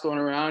chaos going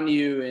around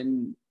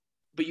you,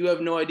 but you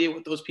have no idea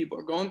what those people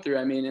are going through.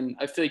 I mean, and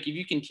I feel like if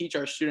you can teach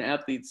our student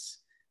athletes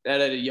that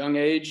at a young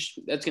age,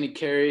 that's going to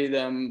carry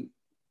them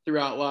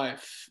throughout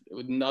life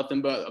with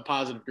nothing but a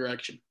positive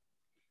direction.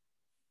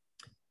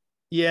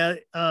 Yeah,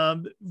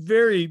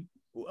 very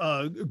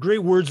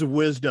great words of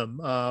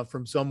wisdom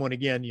from someone,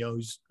 again,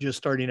 who's just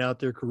starting out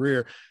their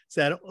career. It's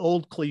that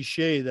old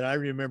cliche that I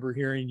remember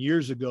hearing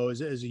years ago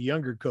as a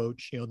younger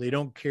coach. They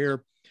don't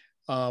care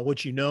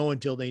what you know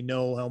until they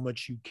know how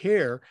much you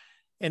care.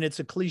 And it's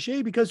a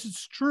cliche because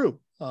it's true.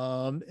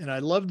 And I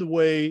love the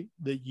way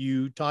that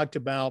you talked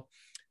about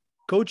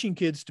coaching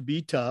kids to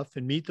be tough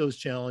and meet those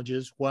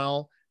challenges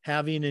while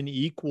having an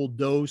equal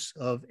dose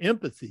of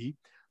empathy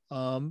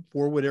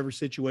for whatever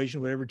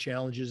situation, whatever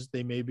challenges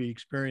they may be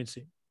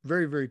experiencing.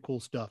 Very, very cool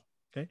stuff.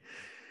 Okay.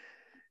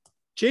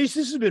 Chase,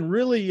 this has been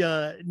really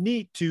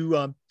neat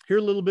to hear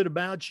a little bit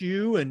about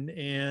you.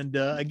 And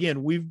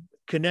again, we've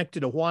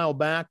connected a while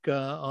back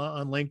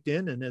on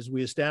LinkedIn. And as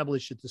we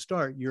established at the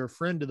start, you're a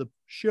friend of the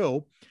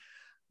show,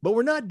 but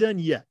we're not done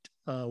yet.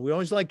 We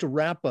always like to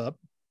wrap up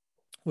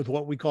with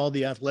what we call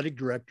the athletic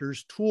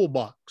director's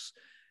toolbox.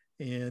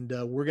 And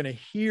we're going to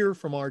hear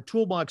from our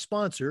toolbox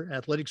sponsor,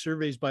 Athletic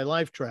Surveys by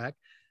Lifetrack.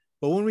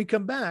 But when we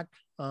come back,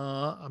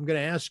 I'm going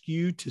to ask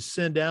you to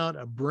send out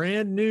a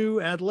brand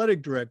new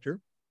athletic director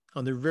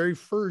on their very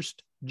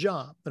first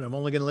job. And I'm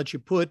only going to let you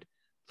put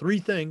 3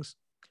 things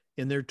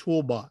in their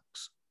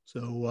toolbox.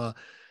 So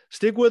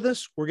stick with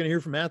us. We're going to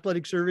hear from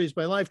Athletic Surveys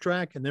by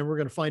Lifetrack, and then we're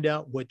going to find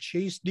out what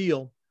Chase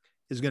Deal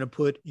is going to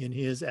put in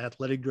his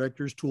athletic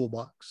director's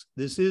toolbox.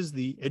 This is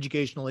the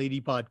Educational AD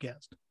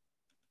Podcast.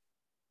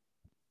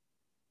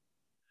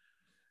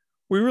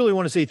 We really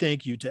want to say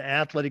thank you to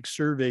Athletic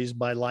Surveys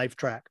by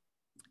Lifetrack.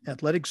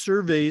 Athletic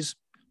surveys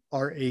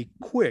are a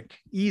quick,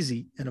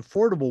 easy, and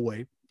affordable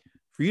way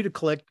for you to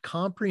collect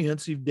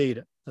comprehensive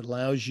data that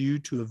allows you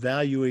to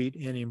evaluate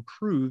and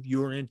improve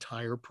your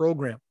entire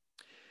program.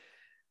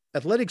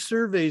 Athletic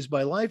Surveys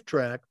by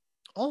Lifetrack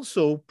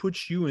also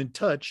puts you in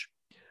touch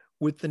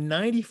with the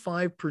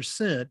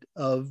 95%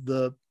 of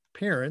the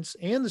parents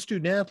and the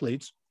student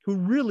athletes who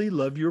really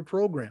love your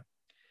program.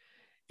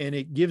 And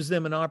it gives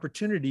them an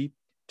opportunity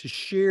to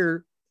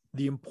share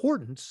the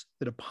importance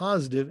that a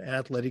positive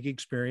athletic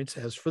experience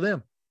has for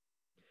them.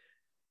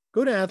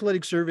 Go to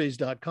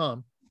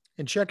athleticsurveys.com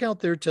and check out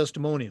their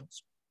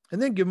testimonials, and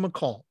then give them a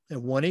call at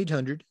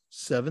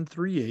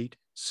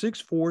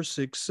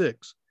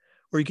 1-800-738-6466,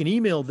 or you can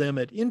email them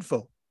at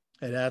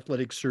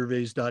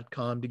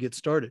info@athleticsurveys.com to get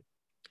started.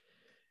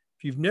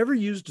 If you've never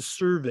used a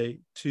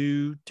survey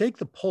to take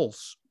the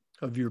pulse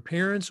of your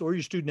parents or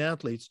your student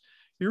athletes,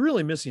 you're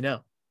really missing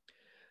out.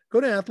 Go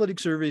to Athletic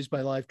Surveys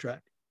by Lifetrack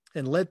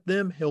and let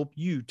them help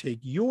you take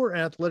your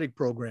athletic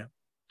program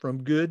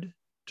from good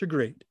to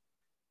great.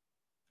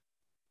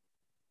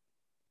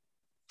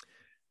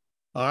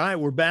 All right,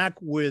 we're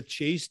back with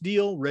Chase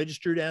Deal,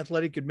 Registered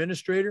Athletic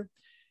Administrator.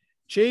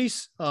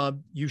 Chase,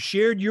 you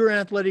shared your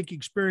athletic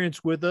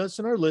experience with us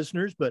and our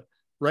listeners, but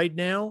right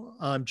now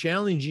I'm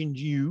challenging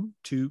you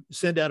to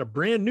send out a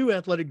brand new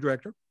athletic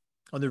director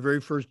on their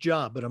very first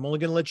job, but I'm only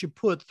going to let you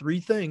put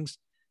 3 things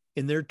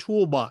in their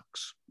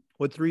toolbox.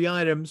 What 3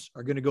 items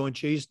are going to go in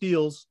Chase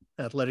Deal's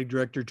athletic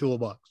director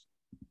toolbox?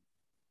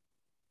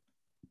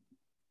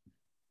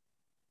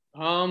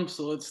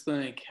 So let's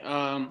think.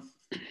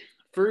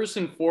 First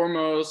and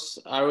foremost,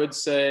 I would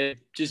say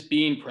just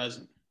being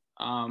present.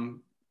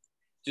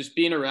 Just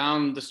being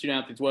around the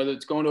student athletes, whether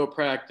it's going to a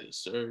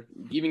practice or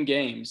even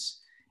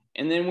games.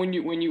 And then when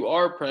you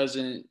are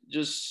present,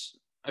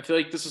 I feel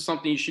like this is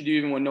something you should do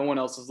even when no one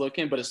else is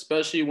looking, but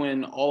especially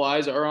when all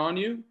eyes are on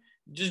you.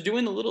 Just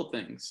doing the little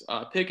things,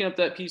 picking up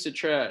that piece of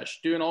trash,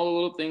 doing all the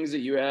little things that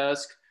you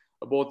ask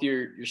of both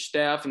your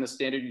staff and the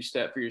standard you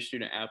set for your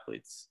student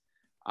athletes.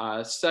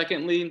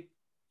 Secondly,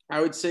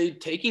 I would say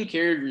taking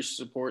care of your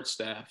support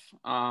staff.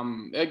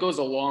 That goes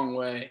a long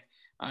way.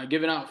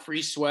 Giving out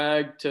free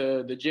swag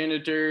to the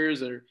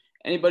janitors or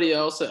anybody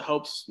else that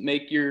helps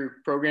make your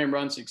program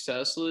run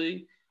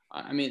successfully.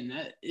 I mean,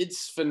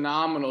 it's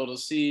phenomenal to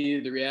see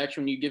the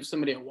reaction when you give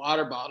somebody a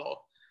water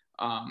bottle.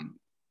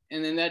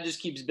 And then that just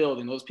keeps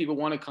building. Those people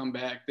want to come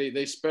back.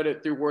 They spread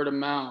it through word of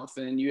mouth,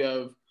 and you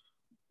have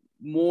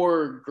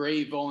more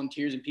great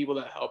volunteers and people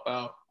that help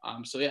out.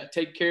 So yeah,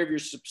 take care of your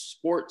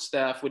support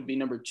staff would be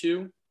number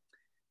 2.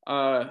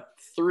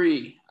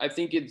 3, I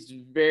think it's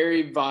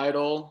very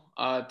vital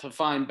to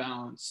find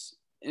balance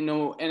in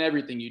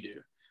everything you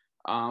do.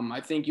 I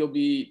think you'll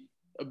be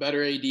a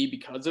better AD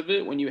because of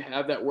it when you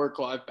have that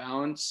work-life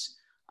balance.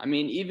 I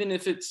mean, even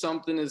if it's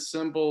something as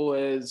simple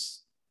as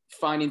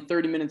finding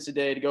 30 minutes a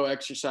day to go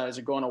exercise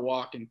or go on a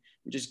walk and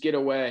just get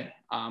away.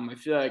 I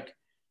feel like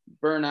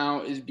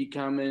burnout is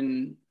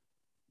becoming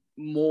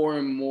more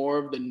and more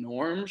of the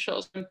norm,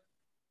 Chelsea.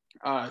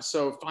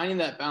 So finding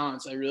that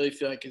balance, I really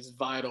feel like is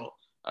vital,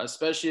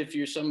 especially if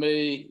you're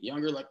somebody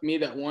younger like me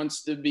that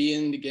wants to be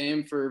in the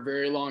game for a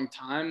very long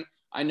time.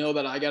 I know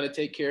that I got to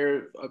take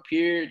care up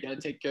here, got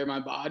to take care of my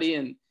body.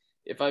 And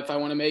if I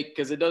want to make,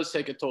 because it does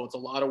take a toll, it's a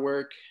lot of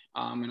work.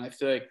 And I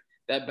feel like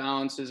that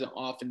balance isn't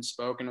often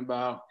spoken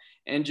about.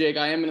 And Jake,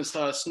 I am going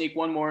to sneak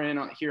one more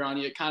in here on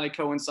you. It kind of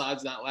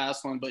coincides that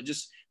last one, but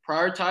just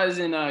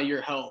prioritizing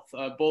your health,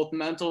 both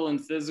mental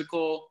and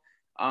physical,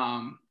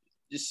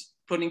 just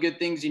putting good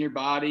things in your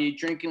body,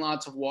 drinking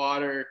lots of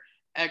water,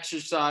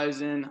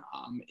 exercising,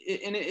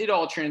 and it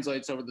all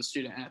translates over the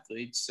student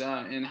athletes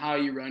and how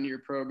you run your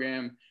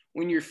program.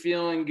 When you're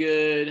feeling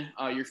good,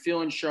 you're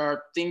feeling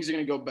sharp, things are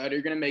going to go better.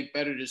 You're going to make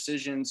better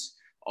decisions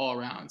all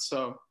around.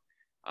 So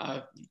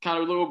kind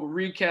of a little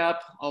recap,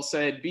 I'll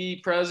say be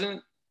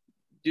present,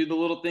 do the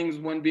little things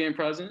when being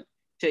present,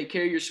 take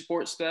care of your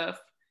support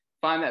staff,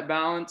 find that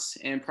balance,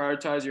 and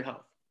prioritize your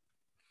health.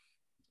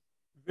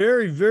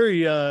 Very,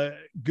 very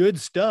good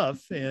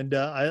stuff. And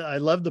I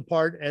love the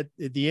part at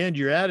the end,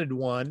 you added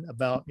one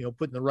about,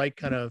 putting the right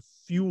kind of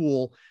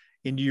fuel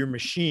into your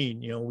machine.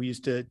 We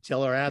used to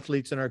tell our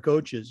athletes and our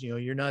coaches,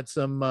 you're not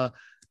some,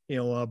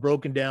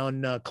 broken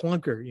down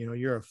clunker.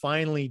 You're a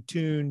finely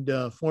tuned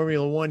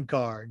Formula One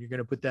car, and you're going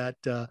to put that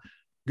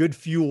good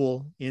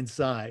fuel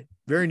inside.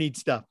 Very neat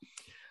stuff.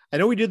 I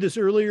know we did this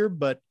earlier,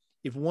 but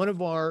if one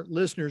of our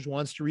listeners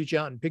wants to reach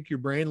out and pick your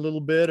brain a little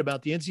bit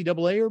about the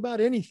NCAA or about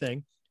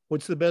anything,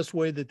 what's the best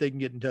way that they can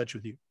get in touch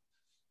with you?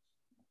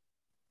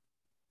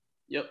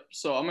 Yep.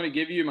 So I'm going to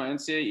give you my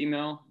NCAA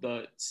email,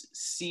 the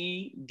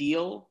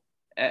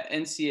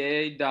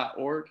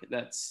cdeal@ncaa.org.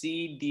 That's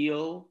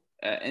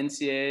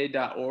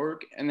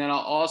cdeal@ncaa.org. And then I'll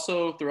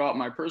also throw out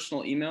my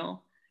personal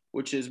email,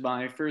 which is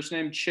my first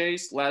name,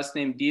 Chase, last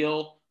name,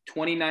 Deal,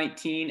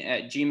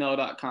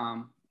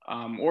 2019@gmail.com.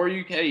 Or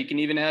you can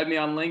even add me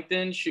on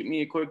LinkedIn, shoot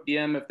me a quick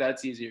DM if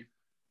that's easier.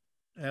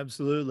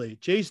 Absolutely.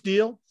 Chase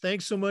Deal,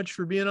 thanks so much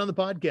for being on the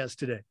podcast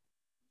today.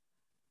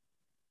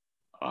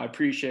 I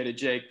appreciate it,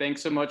 Jake.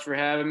 Thanks so much for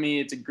having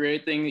me. It's a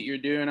great thing that you're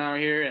doing out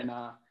here. And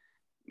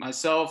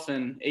myself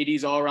and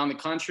ADs all around the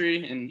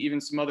country and even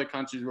some other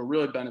countries were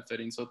really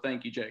benefiting. So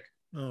thank you, Jake.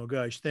 Oh,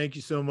 gosh. Thank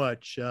you so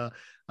much.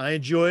 I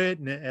enjoy it.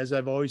 And as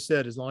I've always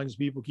said, as long as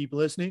people keep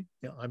listening,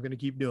 I'm going to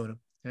keep doing them.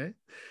 Okay.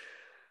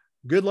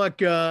 Good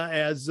luck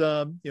as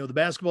the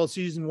basketball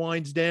season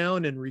winds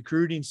down and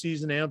recruiting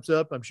season amps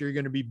up. I'm sure you're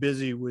going to be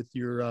busy with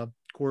your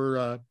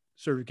core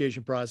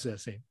certification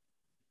processing.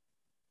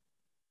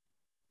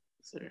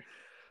 Sir.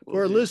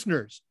 For our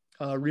listeners,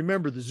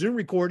 remember the Zoom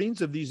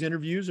recordings of these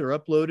interviews are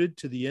uploaded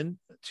to the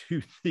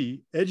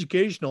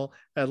Educational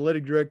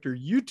Athletic Director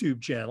YouTube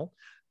channel.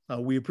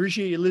 We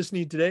appreciate you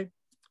listening today.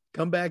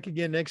 Come back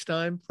again next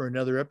time for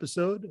another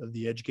episode of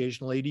the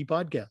Educational AD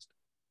Podcast.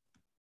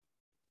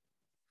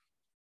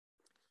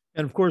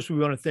 And of course, we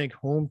want to thank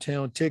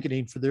Hometown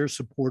Ticketing for their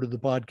support of the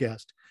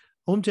podcast.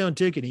 Hometown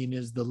Ticketing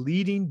is the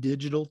leading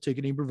digital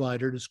ticketing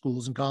provider to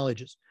schools and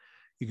colleges.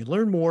 You can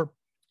learn more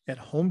at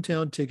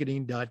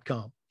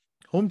hometownticketing.com.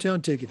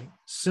 Hometown Ticketing,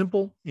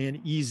 simple and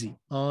easy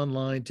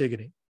online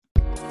ticketing.